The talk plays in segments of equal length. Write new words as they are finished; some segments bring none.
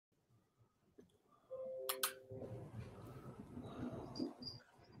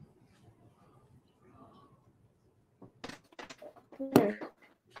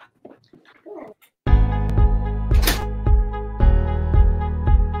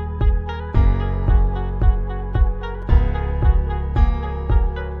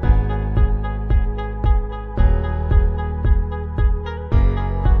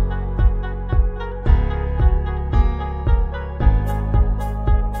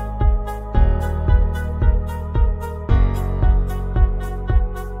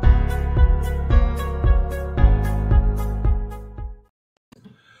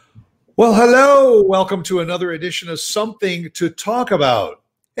Well, hello. Welcome to another edition of Something to Talk About.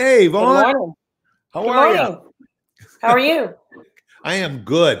 Hey, Good Vaughn. morning. How Good are you? morning. How are you? I am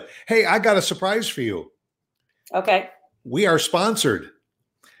good. Hey, I got a surprise for you. Okay. We are sponsored.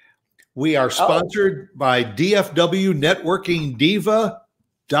 We are Oh, sponsored by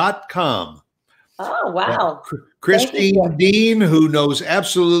DFWNetworkingDiva.com. wow. Thank you. Christine Dean, who knows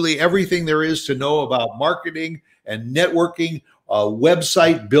absolutely everything there is to know about marketing and networking,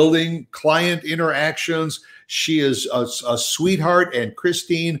 website building, client interactions. She is a sweetheart, and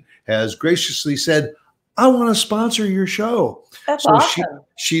Christine has graciously said, I want to sponsor your show. That's So awesome.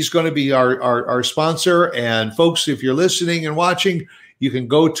 she's going to be our sponsor. And folks, if you're listening and watching, you can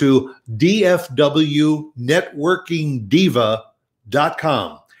go to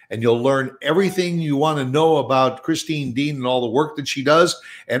DFWNetworkingDiva.com. And you'll learn everything you want to know about Christine Dean and all the work that she does.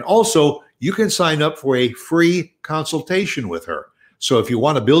 And also, you can sign up for a free consultation with her. So if you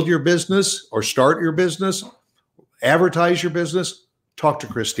want to build your business or start your business, advertise your business, talk to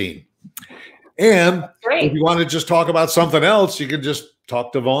Christine. And Great. if you want to just talk about something else, you can just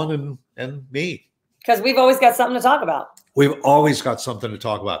talk to Vaughn and me. Because we've always got something to talk about. We've always got something to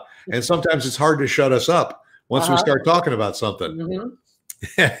talk about. And sometimes it's hard to shut us up once we start talking about something. Mm-hmm.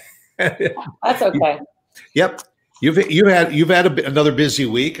 That's okay. Yep. You've had another busy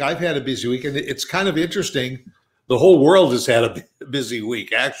week. I've had a busy week, and it's kind of interesting. The whole world has had a busy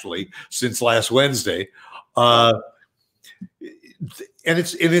week, actually, since last Wednesday. And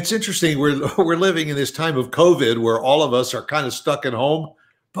it's interesting. We're living in this time of COVID where all of us are kind of stuck at home,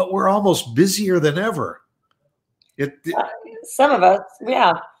 but we're almost busier than ever. Some of us,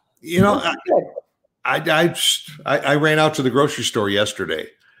 yeah. You know, I ran out to the grocery store yesterday.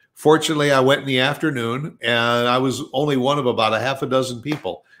 Fortunately, I went in the afternoon, and I was only one of about a half a dozen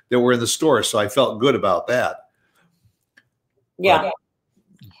people that were in the store, so I felt good about that. Yeah.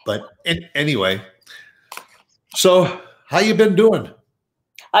 But anyway, so how you been doing?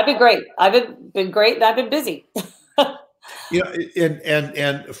 I've been great. I've been great, and I've been busy. You know,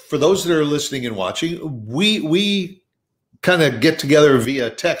 and for those that are listening and watching, we kind of get together via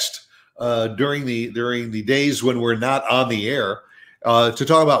text during the days when we're not on the air to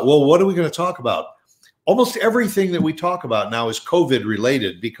talk about, well, what are we going to talk about? Almost everything that we talk about now is COVID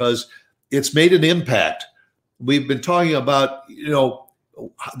related because it's made an impact. We've been talking about,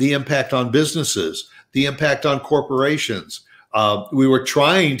 the impact on businesses, the impact on corporations. We were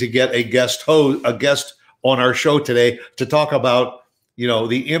trying to get a guest on our show today to talk about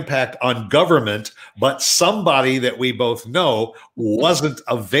the impact on government, but somebody that we both know wasn't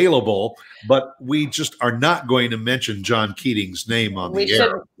available, but we just are not going to mention John Keating's name on the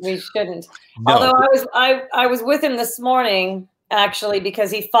air. We shouldn't. No. Although I was with him this morning, actually, because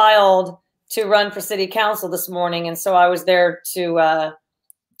he filed to run for city council this morning. And so I was there to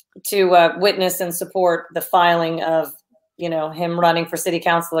witness and support the filing of, him running for city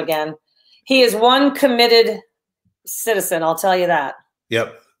council again. He is one committed citizen, I'll tell you that.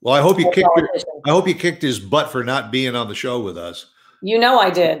 Yep. Well, I hope you kicked his butt for not being on the show with us. I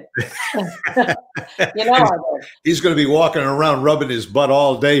did. I did. He's going to be walking around rubbing his butt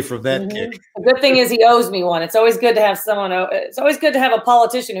all day from that kick. The good thing is he owes me one. It's always good to have It's always good to have a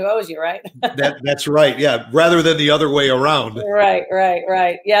politician who owes you, right? That's right. Yeah. Rather than the other way around. Right.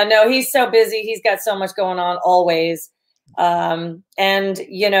 Yeah. No, he's so busy. He's got so much going on always. So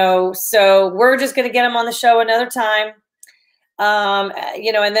we're just going to get him on the show another time. And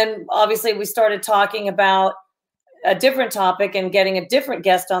then obviously we started talking about a different topic and getting a different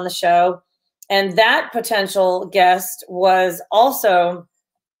guest on the show. And that potential guest was also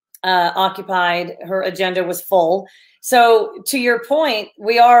occupied. Her agenda was full. So to your point,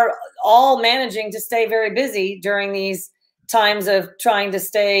 we are all managing to stay very busy during these times of trying to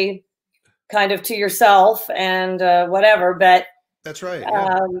stay kind of to yourself and whatever. But that's right.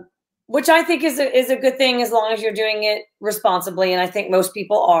 Yeah. Which I think is a good thing as long as you're doing it responsibly. And I think most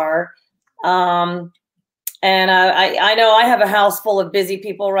people are. And I know I have a house full of busy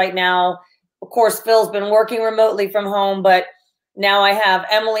people right now. Of course, Phil's been working remotely from home, but now I have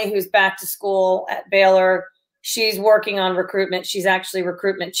Emily, who's back to school at Baylor. She's working on recruitment. She's actually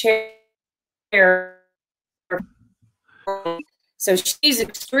recruitment chair. So she's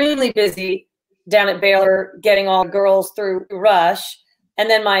extremely busy down at Baylor, getting all the girls through Rush. And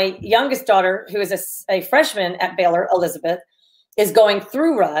then my youngest daughter, who is a freshman at Baylor, Elizabeth, is going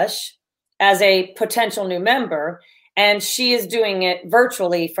through Rush as a potential new member. And she is doing it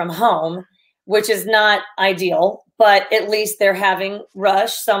virtually from home, which is not ideal, but at least they're having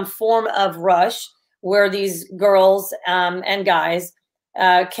Rush, some form of Rush, where these girls and guys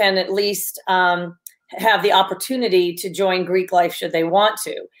can at least have the opportunity to join Greek life should they want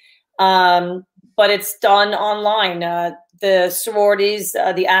to. but it's done online. The sororities,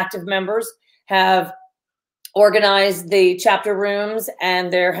 the active members, have organized the chapter rooms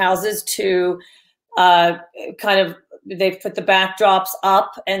and their houses to they've put the backdrops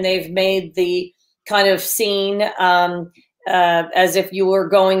up, and they've made the kind of scene as if you were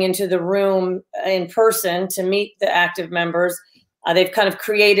going into the room in person to meet the active members. They've kind of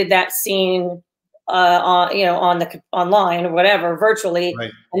created that scene online or whatever, virtually.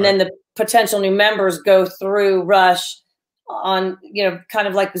 Right, and then the potential new members go through Rush on, kind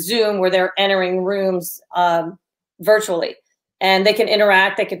of like Zoom, where they're entering rooms virtually, and they can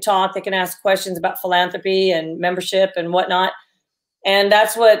interact, they can talk, they can ask questions about philanthropy and membership and whatnot. And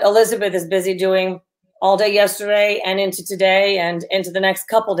that's what Elizabeth is busy doing all day yesterday and into today and into the next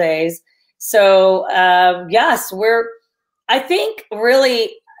couple days. So yes, I think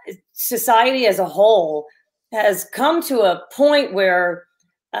really society as a whole has come to a point where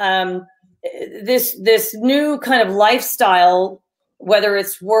this new kind of lifestyle, whether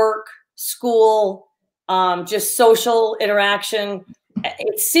it's work, school, just social interaction,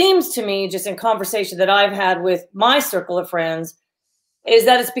 it seems to me, just in conversation that I've had with my circle of friends, is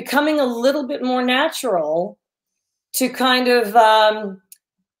that it's becoming a little bit more natural to kind of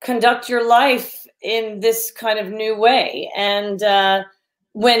conduct your life in this kind of new way. And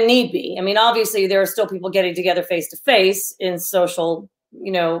when need be. I mean, obviously, there are still people getting together face to face in social,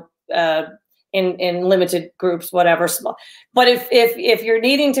 in limited groups, whatever. But if you're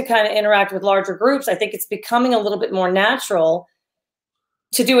needing to kind of interact with larger groups, I think it's becoming a little bit more natural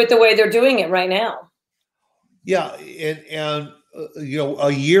to do it the way they're doing it right now. Yeah, and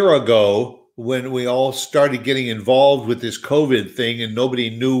a year ago, when we all started getting involved with this COVID thing, and nobody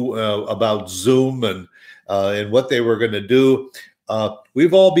knew about Zoom and what they were going to do,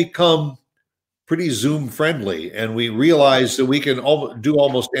 we've all become pretty Zoom friendly, and we realize that we can do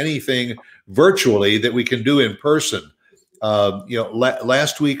almost anything virtually that we can do in person.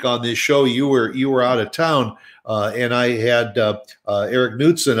 Last week on this show, you were out of town, and I had Eric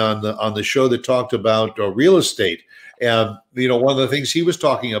Knudsen on the show that talked about real estate. And one of the things he was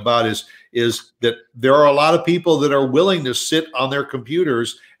talking about is that there are a lot of people that are willing to sit on their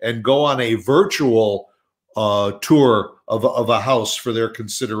computers and go on a virtual tour of a house for their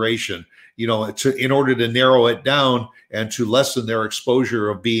consideration, in order to narrow it down and to lessen their exposure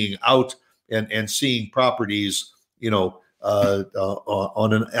of being out and seeing properties,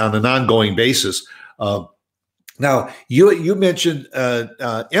 on an ongoing basis. Now, you mentioned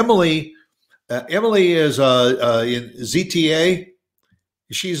Emily. Emily is in ZTA.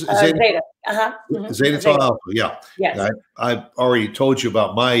 She's Zeta. Zeta Tau Alpha. Yeah. Yes. I've already told you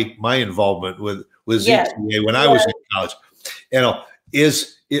about my involvement with ZTA when I was in college.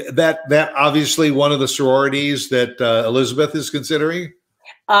 Is that obviously one of the sororities that Elizabeth is considering?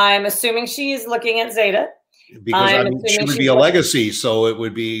 I'm assuming she's looking at Zeta. Because she would be a legacy, so it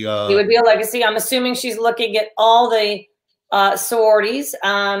would be. It would be a legacy. I'm assuming she's looking at all the sororities.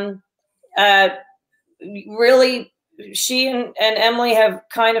 Really, she and Emily have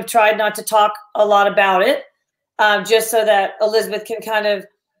kind of tried not to talk a lot about it, just so that Elizabeth can kind of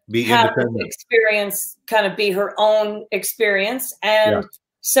have the experience, kind of be her own experience. And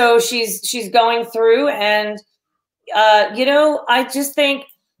so she's going through, and I just think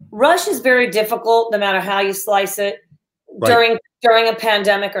Rush is very difficult, no matter how you slice it, during a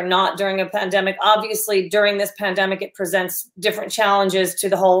pandemic or not during a pandemic. Obviously, during this pandemic, it presents different challenges to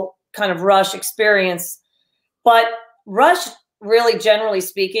the whole kind of Rush experience. But Rush, really, generally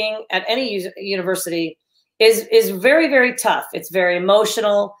speaking, at any university, is very, very tough. It's very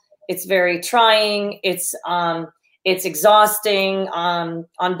emotional. It's very trying. It's exhausting on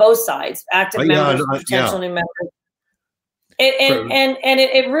both sides, active members, potential new members.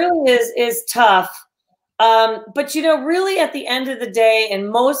 It really is tough. But, really at the end of the day, in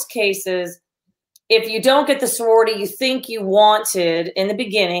most cases, if you don't get the sorority you think you wanted in the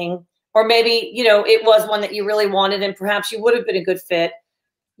beginning, or maybe, it was one that you really wanted and perhaps you would have been a good fit,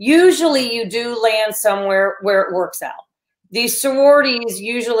 usually you do land somewhere where it works out. These sororities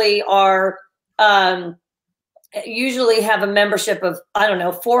usually are, usually have a membership of,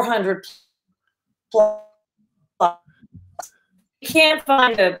 400 plus. You can't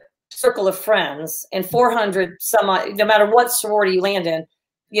find a circle of friends and 400 some, no matter what sorority you land in,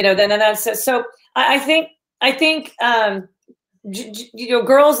 then that's so. I think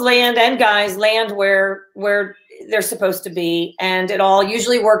girls land and guys land where they're supposed to be, and it all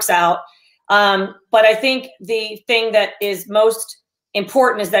usually works out. But I think the thing that is most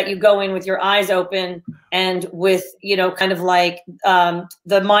important is that you go in with your eyes open and with kind of like the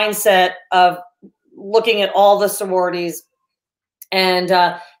mindset of looking at all the sororities and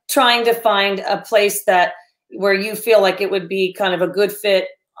trying to find a place that where you feel like it would be kind of a good fit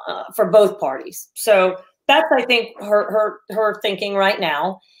for both parties. So that's, I think, her thinking right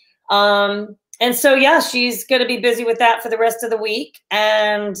now. And so, yeah, she's going to be busy with that for the rest of the week,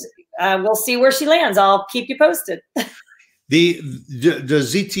 and we'll see where she lands. I'll keep you posted.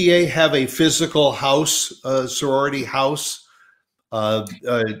 Does ZTA have a physical house, sorority house? Or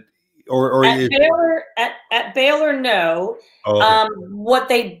at Baylor, no. Oh, okay. What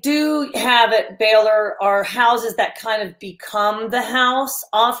they do have at Baylor are houses that kind of become the house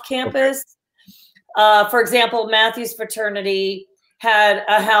off campus. Okay. For example, Matthew's fraternity had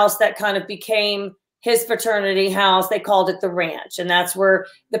a house that kind of became his fraternity house. They called it the Ranch, and that's where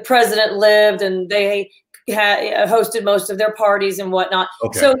the president lived, and they hosted most of their parties and whatnot.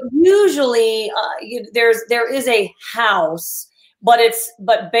 Okay. So usually there is a house, but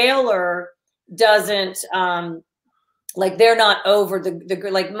Baylor doesn't like, they're not over the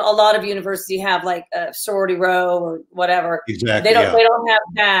like a lot of universities have like a sorority row or whatever. Exactly. They don't have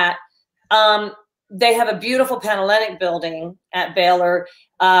that. They have a beautiful Panhellenic building at Baylor.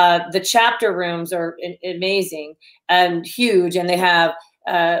 The chapter rooms are amazing and huge, and they have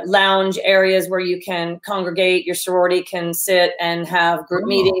lounge areas where you can congregate. Your sorority can sit and have group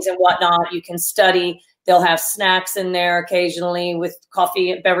meetings and whatnot. You can study. They'll have snacks in there occasionally with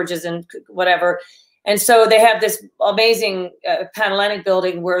coffee, beverages, and whatever. And so they have this amazing Panhellenic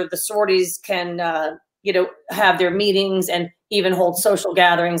building where the sororities can, have their meetings and even hold social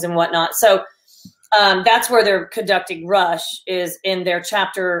gatherings and whatnot. So that's where they're conducting Rush, is in their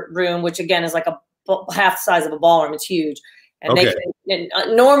chapter room, which again is like half the size of a ballroom. It's huge. And okay.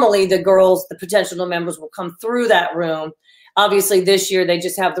 Normally the girls, the potential members, will come through that room. Obviously this year they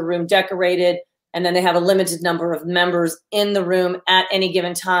just have the room decorated, and then they have a limited number of members in the room at any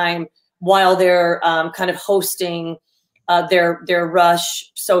given time while they're kind of hosting their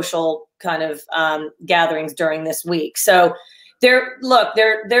Rush social kind of gatherings during this week. So they're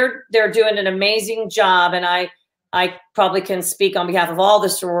doing an amazing job, and I probably can speak on behalf of all the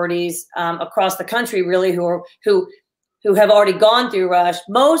sororities across the country, really, who have already gone through Rush.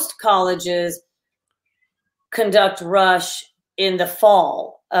 Most colleges conduct Rush in the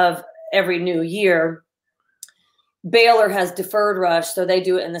fall of every new year. Baylor has deferred Rush, so they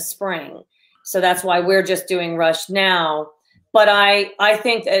do it in the spring. So that's why we're just doing Rush now. But I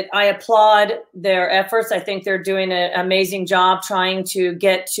think that I applaud their efforts. I think they're doing an amazing job trying to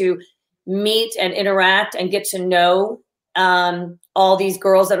get to meet and interact and get to know all these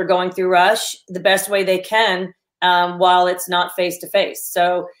girls that are going through Rush the best way they can while it's not face-to-face.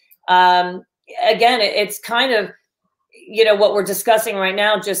 So again, it's kind of, what we're discussing right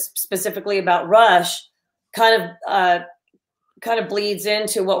now, just specifically about Rush, kind of bleeds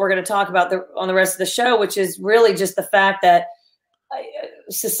into what we're going to talk about on the rest of the show, which is really just the fact that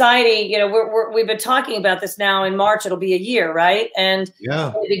society, we've been talking about this now. In March, it'll be a year, right? And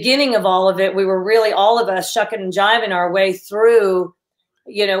at the beginning of all of it, we were really, all of us, shucking and jiving our way through.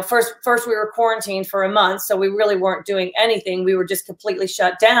 First we were quarantined for a month, so we really weren't doing anything. We were just completely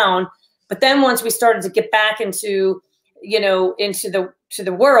shut down. But then once we started to get back into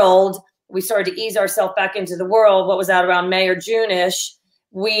the world, we started to ease ourselves back into the world. What was that, around May or June-ish?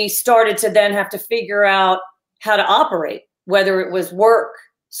 We started to then have to figure out how to operate, whether it was work,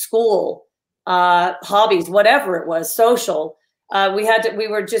 school, hobbies, whatever it was, social. We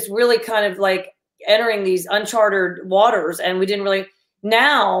were just really kind of like entering these uncharted waters, and we didn't really.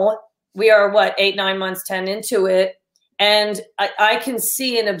 Now we are 8, 9 months, 10 into it, and I can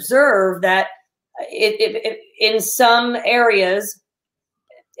see and observe that it in some areas,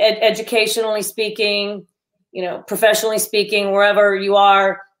 educationally speaking, professionally speaking, wherever you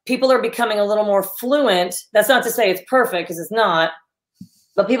are, people are becoming a little more fluent. That's not to say it's perfect, because it's not,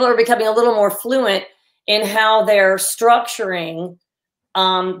 but people are becoming a little more fluent in how they're structuring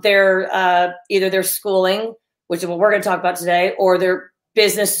their either their schooling, which is what we're going to talk about today, or their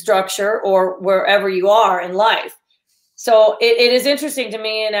business structure, or wherever you are in life. So it is interesting to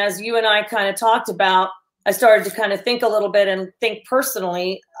me. And as you and I kind of talked about, I started to kind of think a little bit and think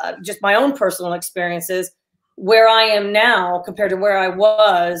personally, just my own personal experiences, where I am now compared to where I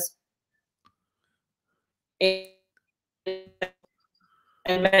was in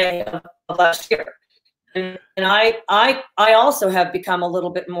May of last year. And I also have become a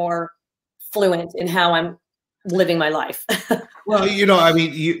little bit more fluent in how I'm living my life. Well, I mean,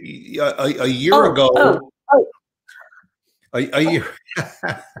 a year ago. A year.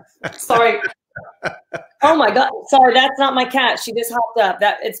 Sorry. Oh my God. Sorry, that's not my cat. She just hopped up.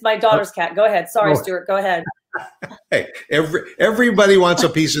 It's my daughter's cat. Go ahead. Sorry, Stuart. Go ahead. Hey, everybody wants a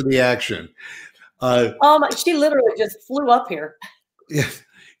piece of the action. She literally just flew up here.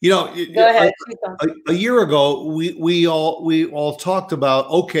 You know, Go ahead. a year ago, we all talked about,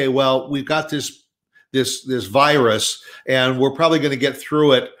 okay, well, we've got this virus, and we're probably going to get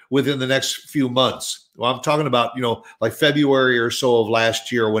through it within the next few months. Well, I'm talking about, like February or so of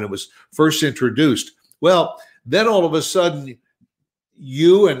last year when it was first introduced. Well, then all of a sudden,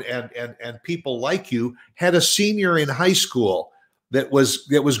 you and people like you had a senior in high school that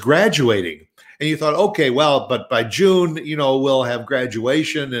was graduating. And you thought, okay, well, but by June, we'll have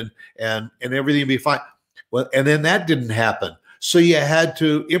graduation and everything will be fine. Well, and then that didn't happen. So you had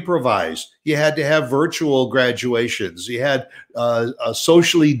to improvise. You had to have virtual graduations. You had a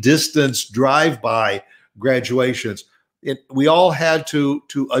socially distanced drive-by graduations. We all had to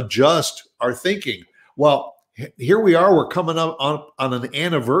adjust our thinking. Well, here we are. We're coming up on an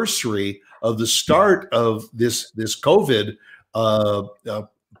anniversary of the start of this COVID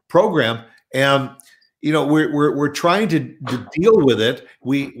program. And we're trying to deal with it.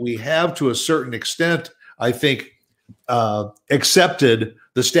 We have, to a certain extent, I think, accepted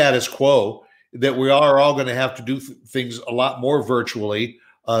the status quo that we are all going to have to do things a lot more virtually.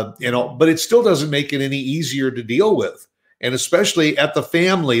 But it still doesn't make it any easier to deal with, and especially at the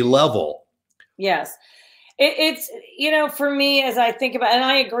family level. Yes. It's, for me, as I think about, and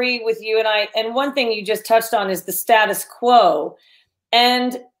I agree with you, and one thing you just touched on is the status quo.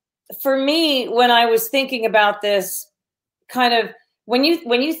 And for me, when I was thinking about this, kind of, when you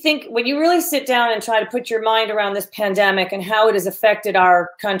really sit down and try to put your mind around this pandemic and how it has affected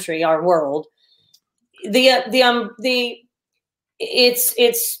our country, our world,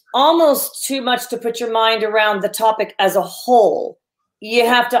 it's almost too much to put your mind around the topic as a whole. You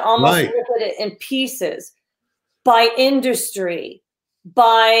have to almost look at it in pieces, by industry,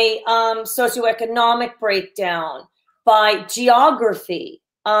 by socioeconomic breakdown, by geography.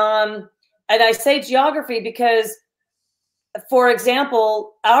 And I say geography because, for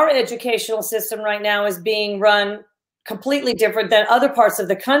example, our educational system right now is being run completely different than other parts of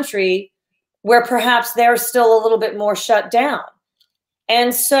the country where perhaps they're still a little bit more shut down.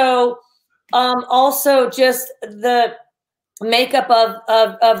 And so also just the makeup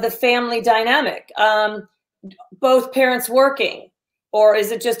of the family dynamic, both parents working, or is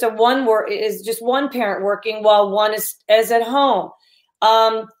it just is just one parent working while one is at home?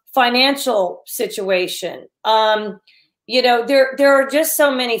 Financial situation. There are just so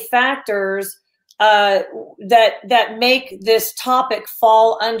many factors that make this topic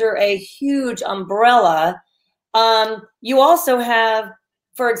fall under a huge umbrella. You also have,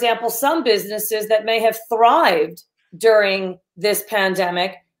 for example, some businesses that may have thrived during this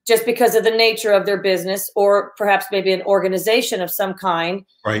pandemic just because of the nature of their business, or perhaps maybe an organization of some kind.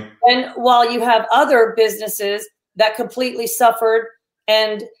 Right. And while you have other businesses that completely suffered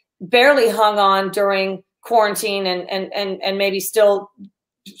and barely hung on during quarantine and maybe still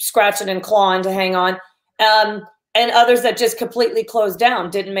scratching and clawing to hang on, and others that just completely closed down,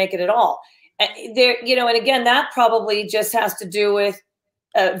 didn't make it at all. And again, that probably just has to do with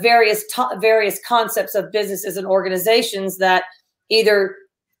various concepts of businesses and organizations that either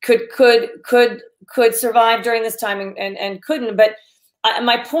could survive during this time and couldn't. But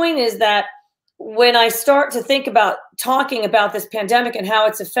my point is that when I start to think about talking about this pandemic and how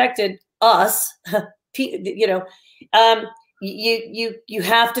it's affected us, you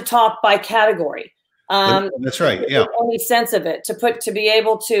have to talk by category. That's right. Yeah. Any sense of it to be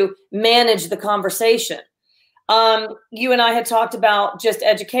able to manage the conversation. You and I had talked about just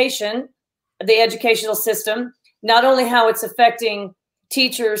education, the educational system, not only how it's affecting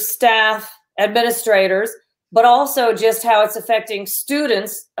teachers, staff, administrators, but also just how it's affecting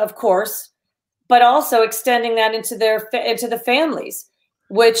students, of course, but also extending that into the families,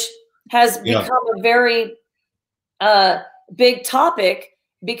 which has become a very big topic,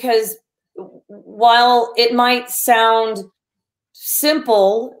 because while it might sound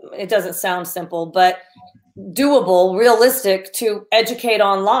simple, it doesn't sound simple, but doable, realistic to educate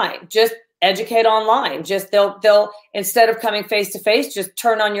online. Just educate online. Just they'll instead of coming face to face, just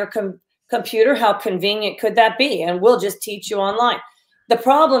turn on your computer. How convenient could that be? And we'll just teach you online. The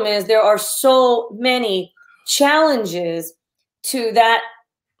problem is there are so many challenges to that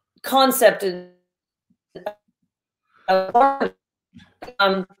concept that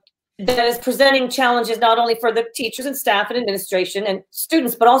is presenting challenges not only for the teachers and staff and administration and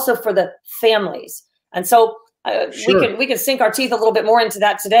students, but also for the families. And so we can sink our teeth a little bit more into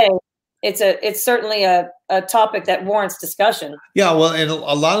that today. It's certainly a topic that warrants discussion. Yeah, well, and a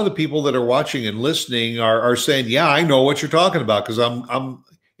lot of the people that are watching and listening are saying, "Yeah, I know what you're talking about because I'm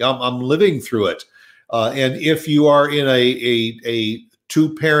living through it." And if you are in a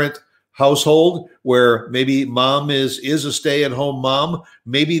 2-parent household where maybe mom is a stay-at-home mom,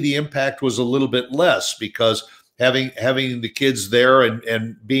 maybe the impact was a little bit less because having the kids there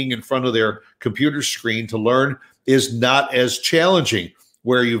and being in front of their computer screen to learn is not as challenging.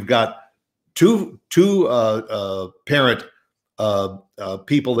 Where you've got two parent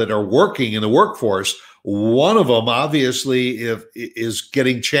people that are working in the workforce, one of them obviously is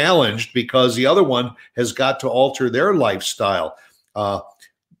getting challenged because the other one has got to alter their lifestyle.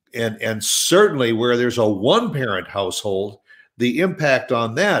 And certainly where there's a one-parent household, the impact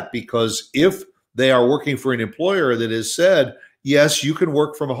on that, because if they are working for an employer that has said, yes, you can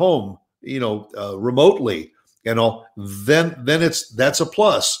work from home, remotely, then that's a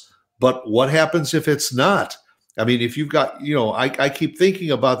plus. But what happens if it's not? I mean, if you've got, I keep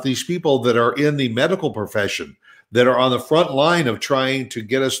thinking about these people that are in the medical profession that are on the front line of trying to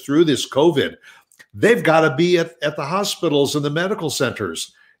get us through this COVID. They've got to be at the hospitals and the medical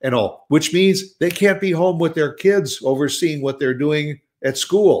centers and all, which means they can't be home with their kids overseeing what they're doing at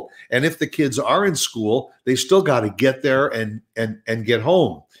school. And if the kids are in school, they still got to get there and get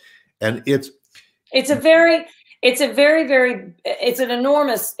home. And it's an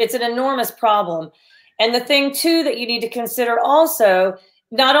enormous problem. And the thing too that you need to consider also,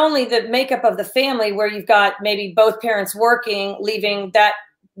 not only the makeup of the family where you've got maybe both parents working, leaving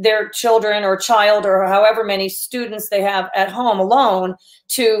their children or child or however many students they have at home alone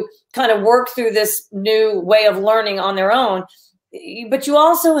to kind of work through this new way of learning on their own. But you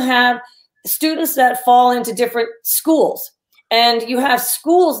also have students that fall into different schools, and you have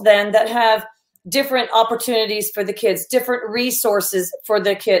schools then that have different opportunities for the kids, different resources for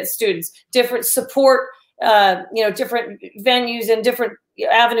the kids, students, different support, different venues and different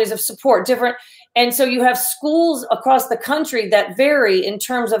avenues of support, and so you have schools across the country that vary in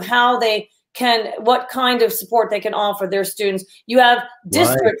terms of how what kind of support they can offer their students. You have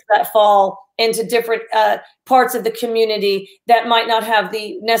districts that fall into different parts of the community that might not have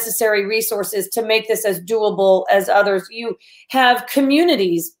the necessary resources to make this as doable as others. You have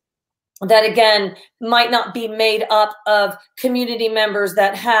communities that, again, might not be made up of community members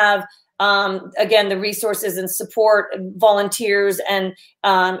that have, again, the resources and support, volunteers and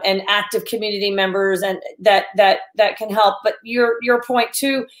active community members, and that can help. But your point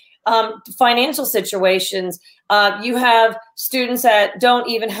too, financial situations. You have students that don't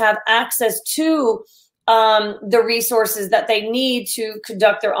even have access to the resources that they need to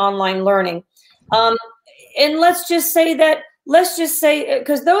conduct their online learning. And let's just say,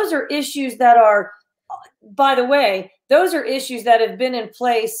 because those are issues that are, by the way, those are issues that have been in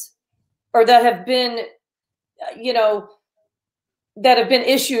place, or that have been, that have been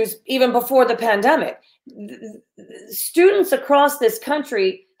issues even before the pandemic. Students across this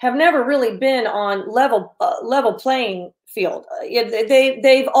country have never really been on level playing field.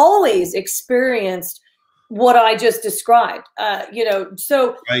 They've always experienced what I just described.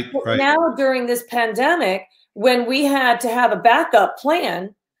 So right. Now during this pandemic, when we had to have a backup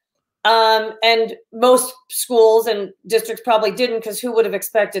plan, and most schools and districts probably didn't, because who would have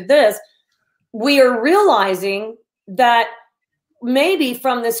expected this? We are realizing that maybe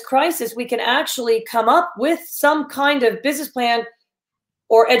from this crisis, we can actually come up with some kind of business plan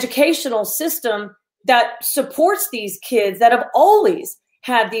or educational system that supports these kids that have always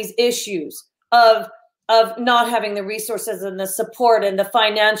had these issues of not having the resources and the support and the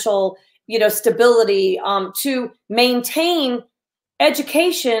financial, stability to maintain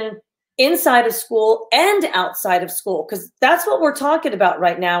education inside of school and outside of school. Because that's what we're talking about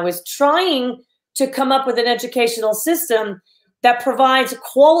right now, is trying to come up with an educational system that provides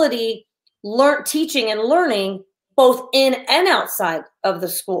quality teaching and learning both in and outside of the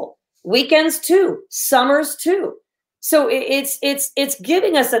school, weekends too, summers too. So it's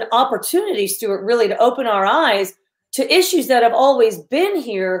giving us an opportunity, Stuart, really to open our eyes to issues that have always been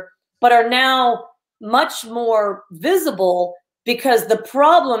here, but are now much more visible because the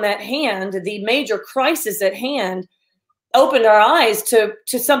problem at hand, the major crisis at hand, opened our eyes to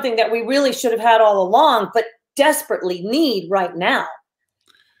something that we really should have had all along, but desperately need right now.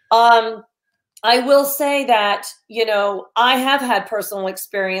 I will say that, I have had personal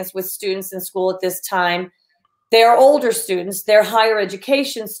experience with students in school at this time. They are older students, they're higher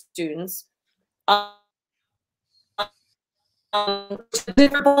education students.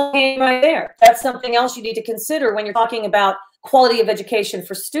 Different ball game right there. That's something else you need to consider when you're talking about quality of education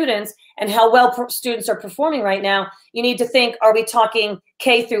for students and how well students are performing right now. You need to think, are we talking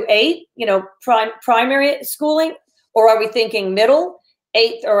K through 8, primary schooling, or are we thinking middle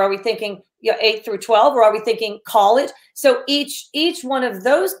 8, or are we thinking 8 through 12, or are we thinking college? So each one of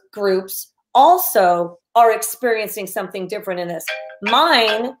those groups also are experiencing something different in this.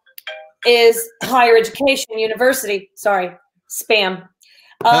 Mine is higher education, university. Sorry, spam.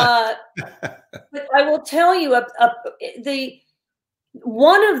 But I will tell you,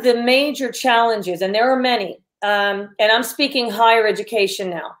 one of the major challenges, and there are many, and I'm speaking higher education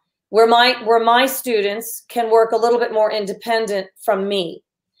now, where my students can work a little bit more independent from me.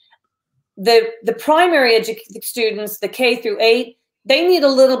 The primary students, the K through 8, they need a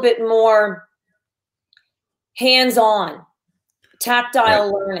little bit more hands-on,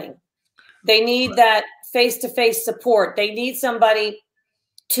 tactile learning. They need that face-to-face support. They need somebody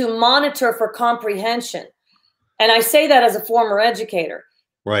to monitor for comprehension. And I say that as a former educator.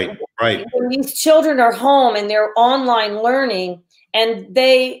 Right. When these children are home and they're online learning and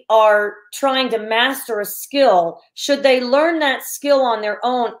they are trying to master a skill, should they learn that skill on their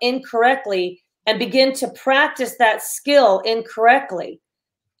own incorrectly and begin to practice that skill incorrectly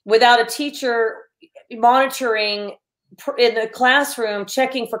without a teacher monitoring in the classroom,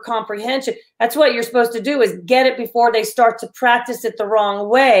 checking for comprehension? That's what you're supposed to do, is get it before they start to practice it the wrong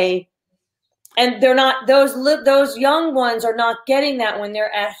way. And they're not, those young ones are not getting that when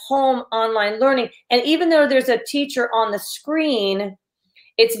they're at home online learning. And even though there's a teacher on the screen,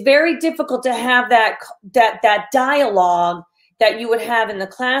 it's very difficult to have that dialogue that you would have in the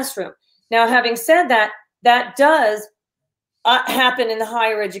classroom. Now, having said that, that does happen in the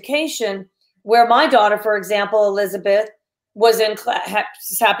higher education, where my daughter, for example, Elizabeth, was in class.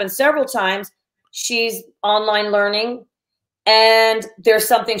 This happened several times. She's online learning, and there's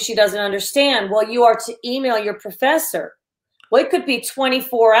something she doesn't understand. Well, you are to email your professor. Well, it could be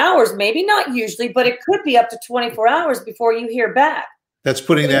 24 hours, maybe not usually, but it could be up to 24 hours before you hear back. That's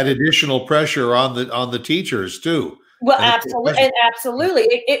putting that additional pressure on the teachers too. Well, absolutely, and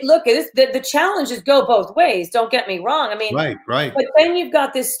absolutely. Look, the challenges go both ways. Don't get me wrong. I mean, right. But then you've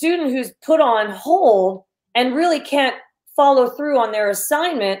got this student who's put on hold and really can't follow through on their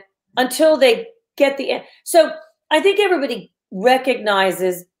assignment until they get the end. So I think everybody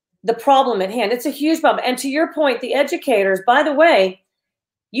recognizes the problem at hand. It's a huge problem. And to your point, the educators, by the way,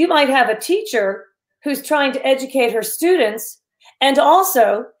 you might have a teacher who's trying to educate her students and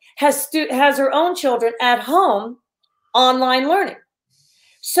also has her own children at home online learning.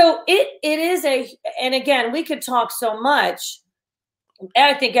 So it is and again, we could talk so much.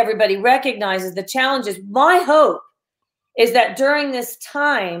 I think everybody recognizes the challenges. My hope is that during this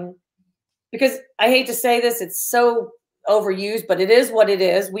time, because I hate to say this, it's so overused, but it is what it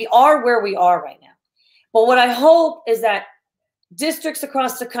is. We are where we are right now. But what I hope is that districts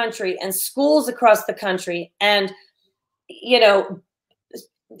across the country and schools across the country and,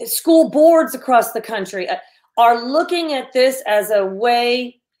 school boards across the country are looking at this as a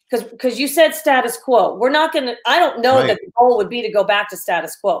way, because you said status quo. We're not going to, I don't know that the goal would be to go back to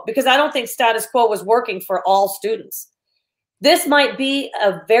status quo, because I don't think status quo was working for all students. This might be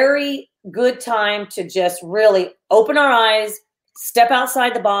a very good time to just really open our eyes, step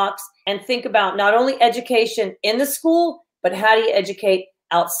outside the box, and think about not only education in the school, but how do you educate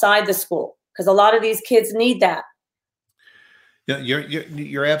outside the school? Because a lot of these kids need that. Yeah,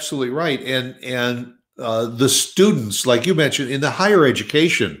 you're absolutely right. And the students, like you mentioned, in the higher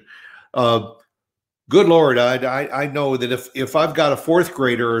education, good Lord, I know that if I've got a fourth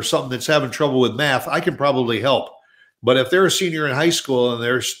grader or something that's having trouble with math, I can probably help. But if they're a senior in high school and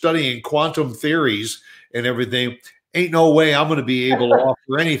they're studying quantum theories and everything, ain't no way I'm going to be able to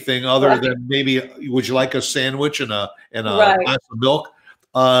offer anything other than maybe, would you like a sandwich and a glass of milk?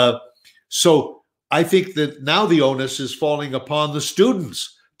 So I think that now the onus is falling upon the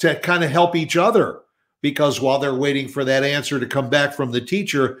students to kind of help each other, because while they're waiting for that answer to come back from the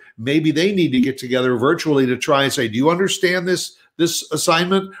teacher, maybe they need to get together virtually to try and say, do you understand this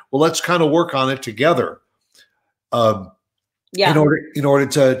assignment? Well, let's kind of work on it together. In order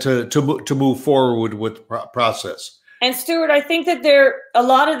to move forward with the process. And Stuart, I think that a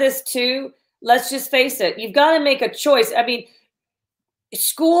lot of this too, let's just face it, you've got to make a choice. I mean,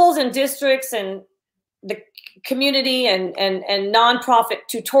 schools and districts and the community and nonprofit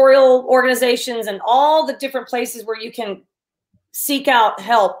tutorial organizations and all the different places where you can seek out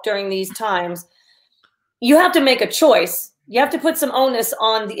help during these times, you have to make a choice. You have to put some onus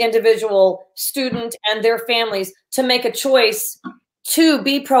on the individual student and their families to make a choice to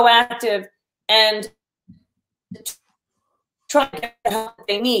be proactive and try to get the help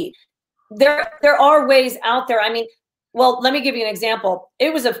they need. There are ways out there. I mean, well, let me give you an example.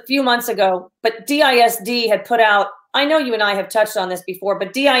 It was a few months ago, but DISD had put out, I know you and I have touched on this before,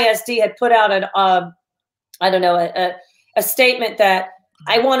 but DISD had put out a statement that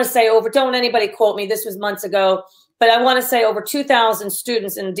I want to say don't anybody quote me, this was months ago, but I want to say over 2,000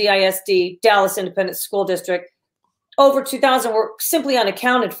 students in DISD, Dallas Independent School District, over 2,000 were simply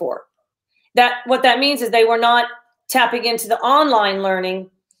unaccounted for. what that means is they were not tapping into the online learning,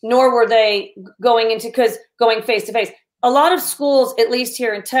 nor were they going face to face. A lot of schools, at least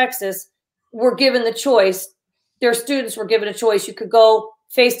here in Texas, were given the choice. Their students were given a choice. You could go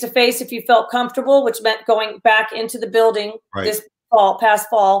face to face if you felt comfortable, which meant going back into the building this past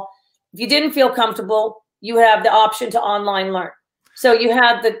fall. If you didn't feel comfortable, you have the option to online learn. So you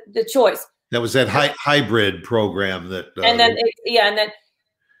had the choice. That was that hybrid program that.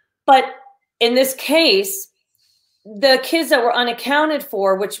 But in this case, the kids that were unaccounted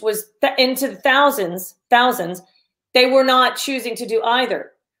for, which was into the thousands, they were not choosing to do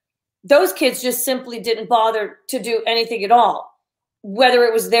either. Those kids just simply didn't bother to do anything at all, whether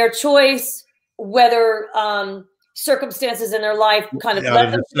it was their choice, whether circumstances in their life kind of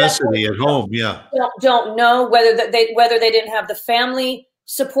led them necessity at home. Yeah, don't know whether they didn't have the family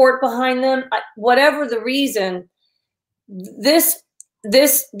support behind them. Whatever the reason, this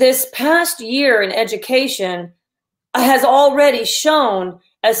past year in education has already shown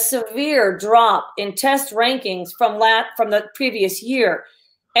a severe drop in test rankings from the previous year.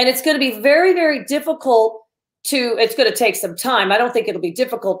 And it's going to be very, very difficult it's going to take some time. I don't think it'll be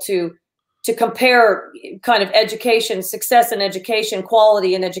difficult to compare kind of education, success in education,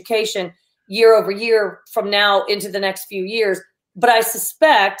 quality in education year over year from now into the next few years. But I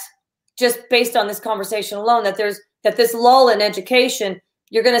suspect, just based on this conversation alone, that this lull in education,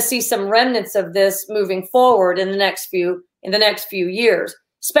 you're going to see some remnants of this moving forward in the next few years,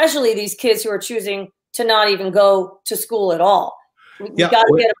 especially these kids who are choosing to not even go to school at all. We've got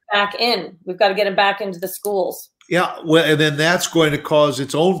to get them back in. We've got to get them back into the schools. Yeah, well, and then that's going to cause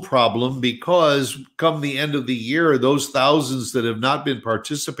its own problem, because come the end of the year, those thousands that have not been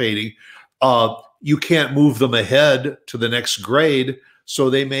participating, you can't move them ahead to the next grade,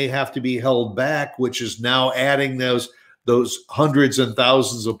 so they may have to be held back, which is now adding those hundreds and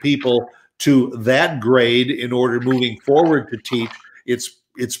thousands of people to that grade in order moving forward to teach.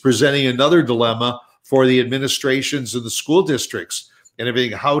 It's presenting another dilemma for the administrations of the school districts and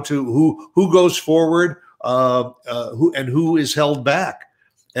everything. Who goes forward, who is held back,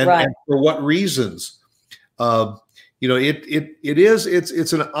 and for what reasons?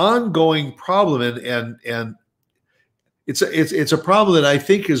 It's an ongoing problem, and it's a problem that I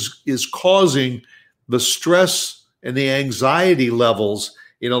think is causing the stress and the anxiety levels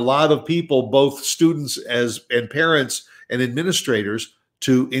in a lot of people, both students and parents and administrators,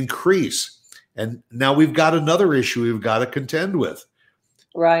 to increase. And now we've got another issue we've got to contend with.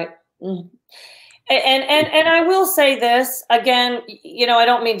 Right. Mm-hmm. And I will say this again, I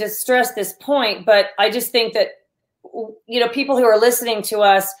don't mean to stress this point, but I just think that, people who are listening to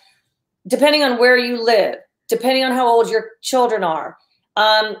us, depending on where you live, depending on how old your children are,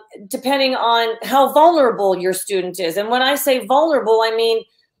 depending on how vulnerable your student is. And when I say vulnerable, I mean,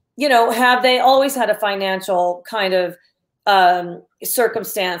 have they always had a financial kind of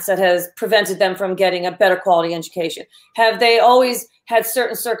circumstance that has prevented them from getting a better quality education? Have they always had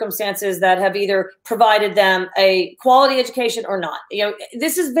certain circumstances that have either provided them a quality education or not?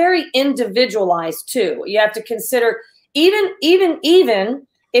 This is very individualized too. You have to consider, even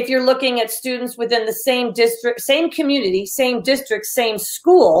if you're looking at students within the same district, same community, same district, same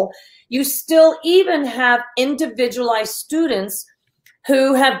school, you still even have individualized students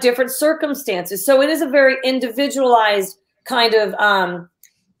who have different circumstances. So it is a very individualized kind of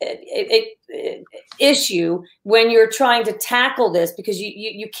issue when you're trying to tackle this, because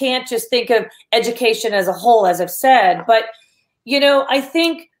you can't just think of education as a whole, as I've said. But, I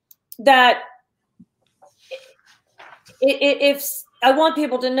think that if I want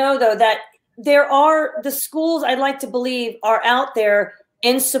people to know, though, that the schools, I'd like to believe, are out there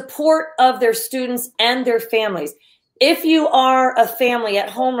in support of their students and their families. If you are a family at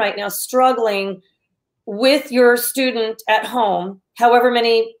home right now struggling with your student at home, however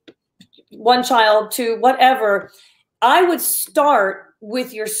many, one child, two, whatever, I would start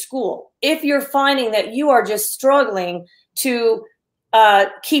with your school. If you're finding that you are just struggling to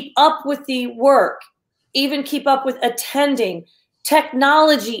keep up with the work, even keep up with attending,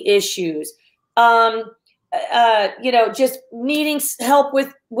 technology issues, just needing help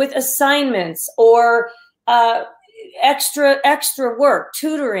with assignments or extra work,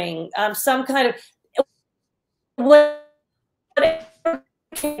 tutoring, some kind of whatever it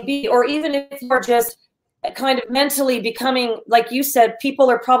can be, or even if you're just kind of mentally becoming, like you said,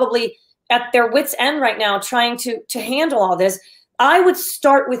 people are probably at their wits' end right now trying to handle all this. I would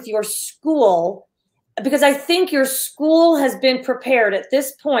start with your school, because I think your school has been prepared at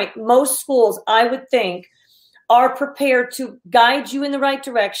this point. Most schools, I would think, are prepared to guide you in the right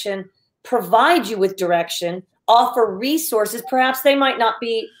direction, provide you with direction, offer resources. Perhaps they might not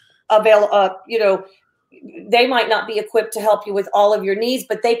be you know, they might not be equipped to help you with all of your needs,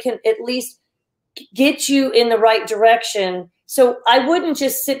 but they can at least get you in the right direction. So I wouldn't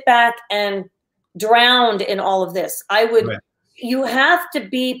just sit back and drown in all of this. I would, Right. You have to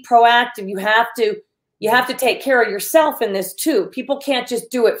be proactive. You have to take care of yourself in this too. People can't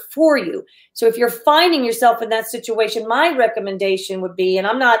just do it for you. So if you're finding yourself in that situation, my recommendation would be, and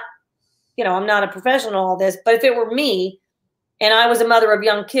I'm not a professional in all this, but if it were me and I was a mother of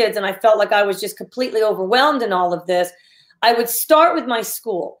young kids and I felt like I was just completely overwhelmed in all of this, I would start with my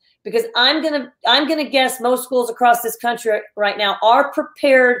school, because I'm gonna guess most schools across this country right now are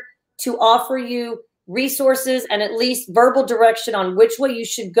prepared to offer you resources and at least verbal direction on which way you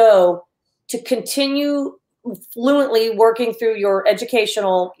should go to continue fluently working through your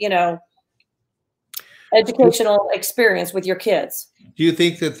educational experience with your kids. Do you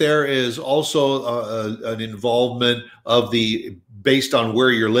think that there is also an involvement of based on where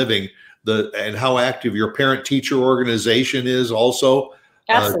you're living, and how active your parent-teacher organization is also?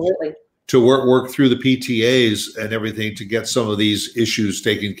 Absolutely. To work through the PTAs and everything to get some of these issues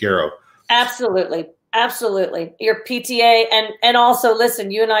taken care of. Absolutely. Absolutely. Your PTA, and also,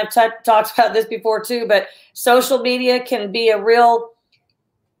 listen, you and I talked about this before too, but social media can be a real,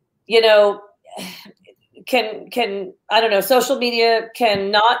 social media can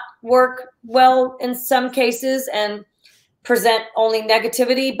not work well in some cases and present only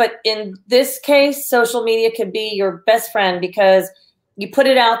negativity. But in this case, social media can be your best friend, because you put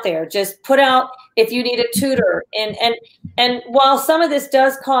it out there. Just put out if you need a tutor. And while some of this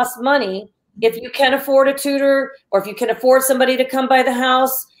does cost money, if you can afford a tutor, or if you can afford somebody to come by the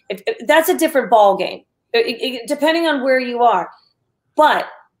house, that's a different ball game, depending on where you are. But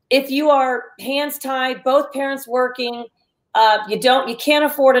if you are hands tied, both parents working, you can't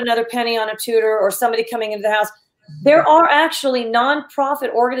afford another penny on a tutor or somebody coming into the house, there are actually nonprofit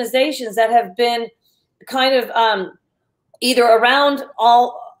organizations that have been kind of either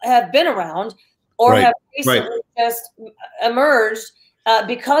have been around or Right. have recently just emerged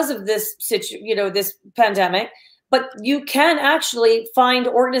because of this this pandemic. But you can actually find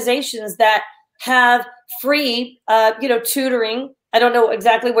organizations that have free tutoring. I don't know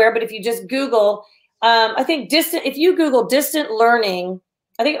exactly where, but if you just Google, if you Google distant learning,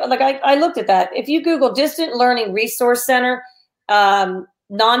 I looked at that. If you Google distant learning resource center,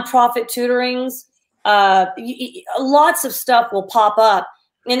 nonprofit tutorings, lots of stuff will pop up,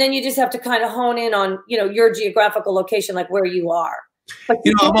 and then you just have to kind of hone in on your geographical location, like where you are. But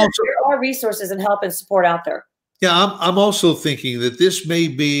there are resources and help and support out there. Yeah, I'm also thinking that this may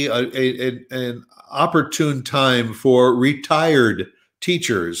be an opportune time for retired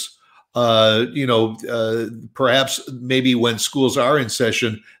teachers. Perhaps maybe when schools are in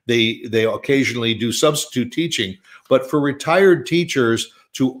session, they occasionally do substitute teaching. But for retired teachers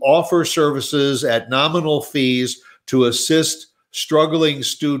to offer services at nominal fees to assist struggling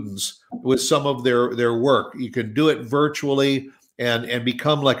students with some of their work, you can do it virtually and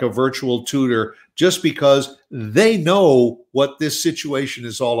become like a virtual tutor, just because they know what this situation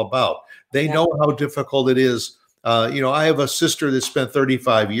is all about. They know how difficult it is. I have a sister that spent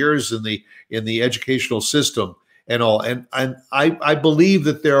 35 years in the educational system and all, and I believe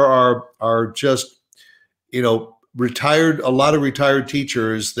that there are just a lot of retired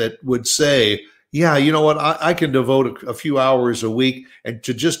teachers that would say, yeah, you know what, I can devote a few hours a week and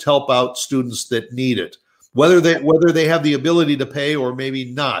to just help out students that need it, whether they have the ability to pay or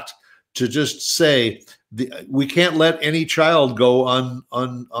maybe not. To just say we can't let any child go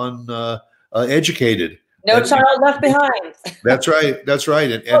uneducated. No child left behind. That's right.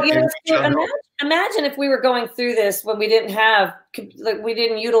 Imagine if we were going through this when we didn't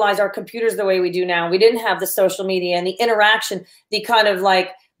utilize our computers the way we do now. We didn't have the social media and the interaction, the kind of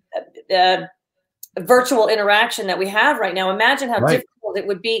virtual interaction that we have right now. Imagine how difficult it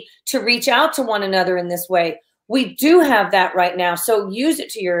would be to reach out to one another in this way. We do have that right now, so use it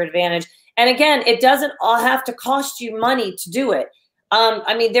to your advantage. And again, it doesn't all have to cost you money to do it.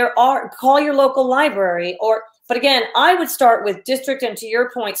 Call your local library, but again, I would start with district, and to your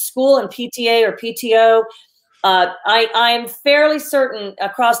point, school and PTA or PTO. I'm fairly certain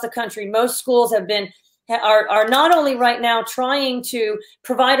across the country, most schools are not only right now trying to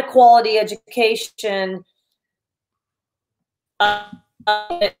provide a quality education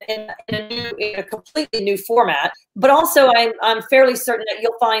in a completely new format, but also I'm fairly certain that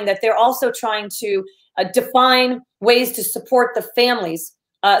you'll find that they're also trying to define ways to support the families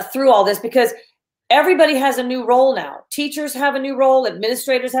through all this, because everybody has a new role now. Teachers have a new role,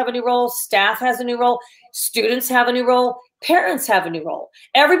 administrators have a new role, staff has a new role, students have a new role, parents have a new role.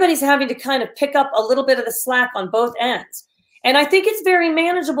 Everybody's having to kind of pick up a little bit of the slack on both ends. And I think it's very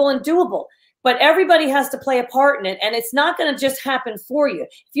manageable and doable, but everybody has to play a part in it. And it's not going to just happen for you.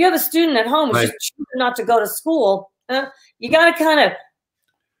 If you have a student at home who's just choosing not to go to school, you got to kind of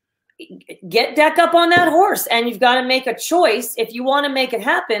deck up on that horse, and you've got to make a choice. If you want to make it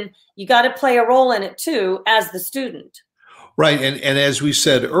happen, you got to play a role in it too as the student. Right. And as we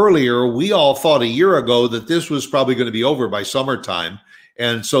said earlier, we all thought a year ago that this was probably going to be over by summertime.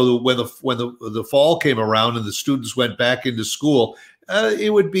 And so when the fall came around and the students went back into school,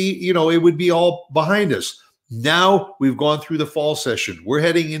 it would be all behind us. Now we've gone through the fall session. We're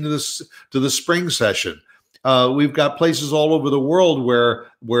heading into the spring session. We've got places all over the world where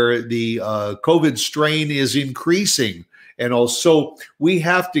the COVID strain is increasing. And also we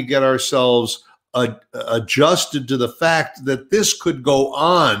have to get ourselves adjusted to the fact that this could go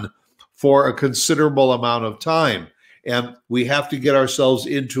on for a considerable amount of time. And we have to get ourselves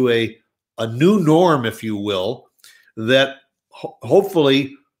into a new norm, if you will, that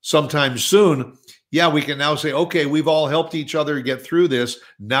hopefully sometime soon, we can now say, okay, we've all helped each other get through this.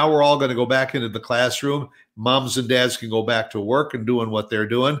 Now we're all going to go back into the classroom. Moms and dads can go back to work and doing what they're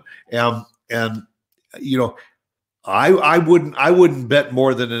doing. And you know, I wouldn't bet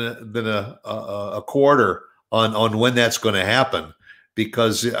more than a quarter on when that's going to happen,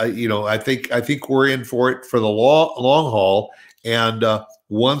 because I think we're in for it for the long haul. And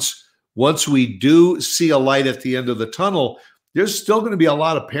once we do see a light at the end of the tunnel, there's still going to be a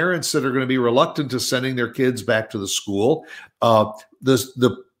lot of parents that are going to be reluctant to sending their kids back to the school.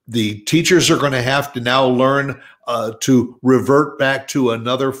 The teachers are going to have to now learn to revert back to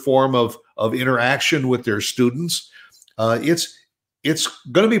another form of interaction with their students. It's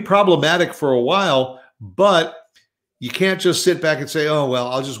going to be problematic for a while, but you can't just sit back and say, oh, well,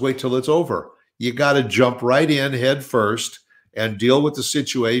 I'll just wait till it's over. You got to jump right in head first and deal with the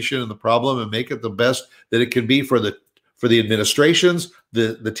situation and the problem and make it the best that it can be for the administrations,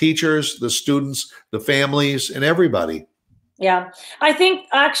 the teachers, the students, the families, and everybody. Yeah, I think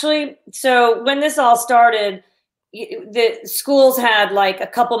actually, so when this all started, the schools had like a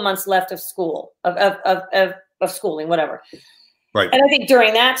couple months left of school, of schooling, whatever. Right. And I think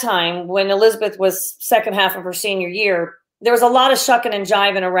during that time, when Elizabeth was second half of her senior year, there was a lot of shucking and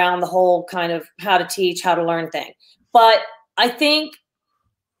jiving around the whole kind of how to teach, how to learn thing. But I think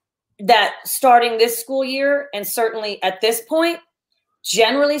that starting this school year, and certainly at this point,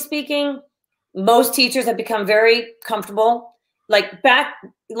 generally speaking, most teachers have become very comfortable. Like back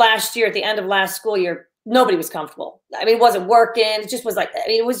last year, at the end of last school year, nobody was comfortable. I mean, it wasn't working. It just was like,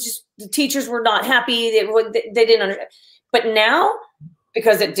 it was just, the teachers were not happy. They didn't understand. But now,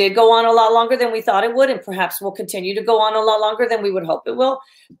 because it did go on a lot longer than we thought it would, and perhaps will continue to go on a lot longer than we would hope it will.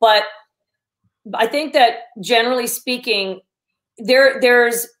 But I think that generally speaking,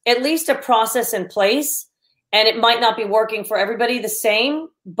 there's at least a process in place, and it might not be working for everybody the same,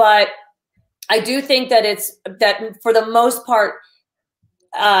 but I do think that for the most part,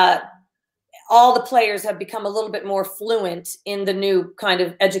 all the players have become a little bit more fluent in the new kind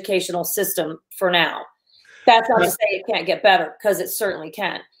of educational system for now. That's not to say it can't get better, because it certainly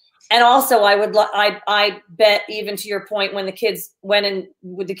can. And also, I bet, even to your point, when the kids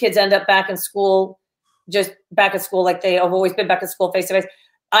end up back in school, just back at school like they have always been back at school face to face,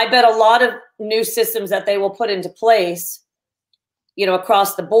 I bet a lot of new systems that they will put into place,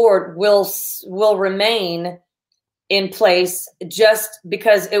 across the board will remain in place, just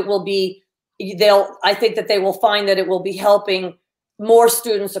because it will be, I think that they will find that it will be helping more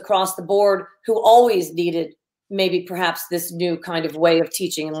students across the board who always needed maybe perhaps this new kind of way of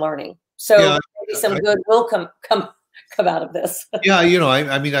teaching and learning. So maybe some good will come out of this. Yeah,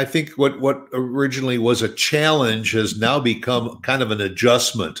 I mean, I think what originally was a challenge has now become kind of an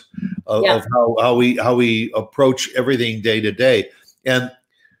adjustment of how we approach everything day to day. And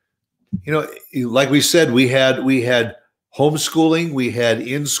like we said, we had homeschooling, we had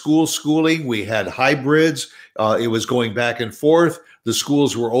in-school schooling, we had hybrids. It was going back and forth. The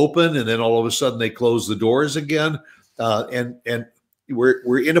schools were open, and then all of a sudden they closed the doors again. And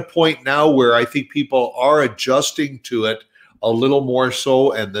we're in a point now where I think people are adjusting to it a little more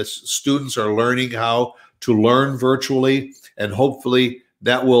so, and the students are learning how to learn virtually, and hopefully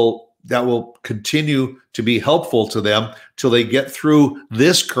that will continue to be helpful to them till they get through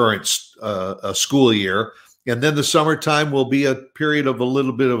this current school year. And then the summertime will be a period of a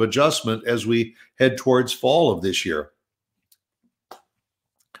little bit of adjustment as we head towards fall of this year.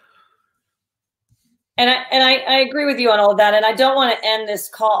 And I agree with you on all of that. And I don't want to end this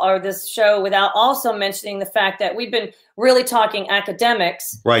call or this show without also mentioning the fact that we've been really talking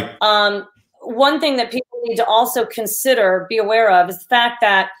academics. Right. One thing that people need to also consider, be aware of, is the fact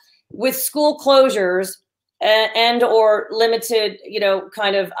that with school closures, and or limited,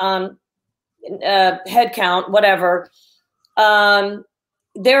 kind of head count, whatever.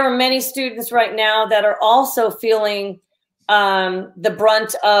 There are many students right now that are also feeling the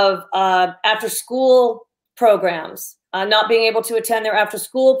brunt of after school programs, not being able to attend their after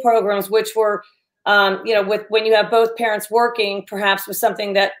school programs, which were, with when you have both parents working, perhaps was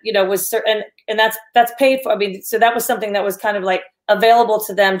something that, was certain, and that's paid for. I mean, so that was something that was kind of like available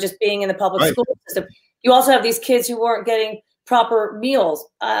to them just being in the public school system. You also have these kids who weren't getting proper meals.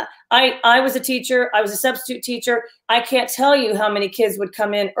 I was a teacher. I was a substitute teacher. I can't tell you how many kids would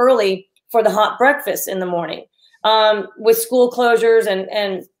come in early for the hot breakfast in the morning. With school closures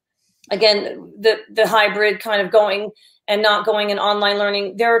and again, the hybrid kind of going and not going in online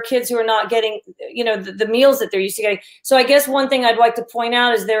learning, there are kids who are not getting, the meals that they're used to getting. So I guess one thing I'd like to point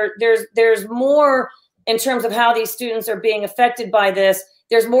out is there's more in terms of how these students are being affected by this.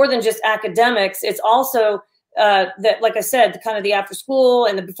 There's more than just academics. It's also that, like I said, kind of the after school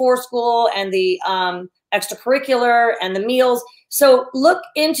and the before school and the extracurricular and the meals. So look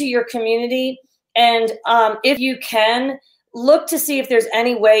into your community. And if you can, look to see if there's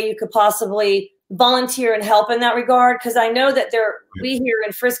any way you could possibly volunteer and help in that regard. Because I know that we here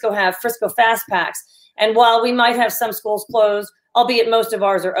in Frisco have Frisco Fast Packs. And while we might have some schools closed, albeit most of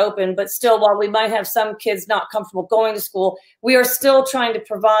ours are open, but still, while we might have some kids not comfortable going to school, we are still trying to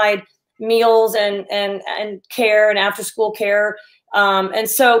provide meals and care and after school care. And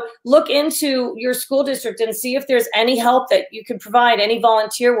so look into your school district and see if there's any help that you can provide, any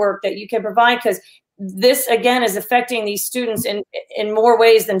volunteer work that you can provide, because this, again, is affecting these students in more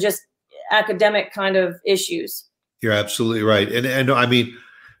ways than just academic kind of issues. You're absolutely right. And I mean,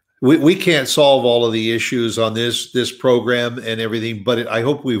 we can't solve all of the issues on this program and everything, but I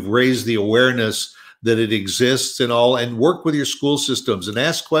hope we've raised the awareness that it exists and work with your school systems and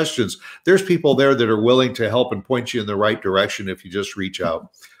ask questions. There's people there that are willing to help and point you in the right direction if you just reach out.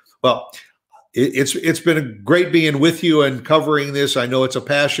 Well, it's been great being with you and covering this. I know it's a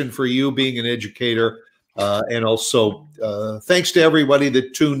passion for you being an educator. And also thanks to everybody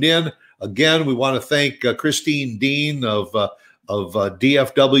that tuned in. Again, we want to thank Christine Dean of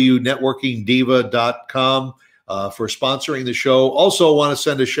DFWNetworkingDiva.com for sponsoring the show. Also want to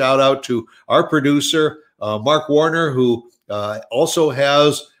send a shout out to our producer, Mark Warner, who also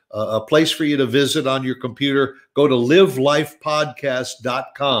has a place for you to visit on your computer. Go to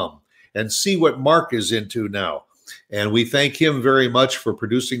livelifepodcast.com and see what Mark is into now. And we thank him very much for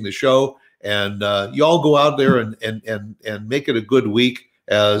producing the show. And y'all go out there and make it a good week.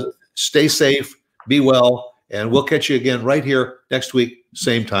 Stay safe, be well, and we'll catch you again right here next week,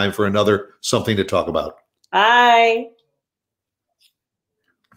 same time, for another Something to Talk About. Bye.